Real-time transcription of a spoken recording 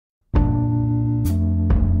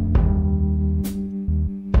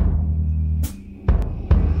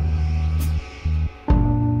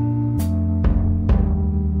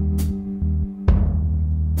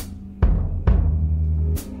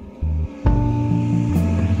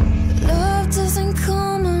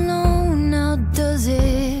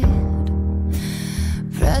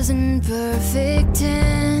perfect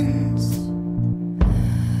tense.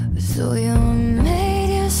 So you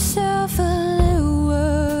made yourself a little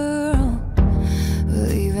world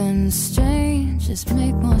where even strangers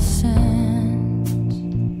make more sense.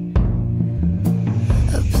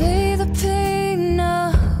 Play the pain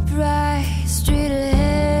upright, straight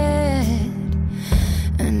ahead,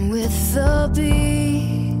 and with the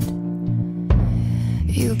beat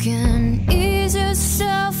you can ease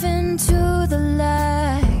yourself into the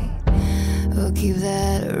light, or keep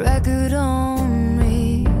that record on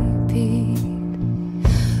repeat.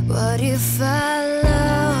 What if I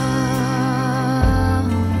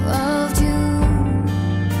loved you?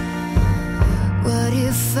 What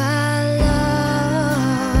if I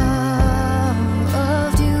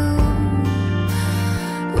loved you?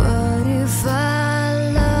 What if I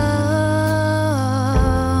loved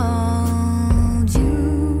you?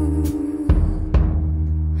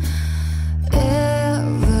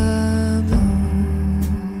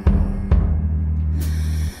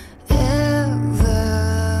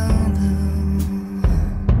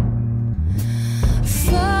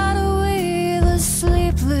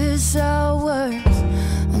 Hours,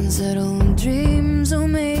 unsettled dreams will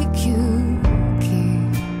make you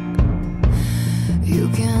keep. You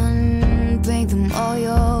can paint them all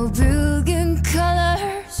your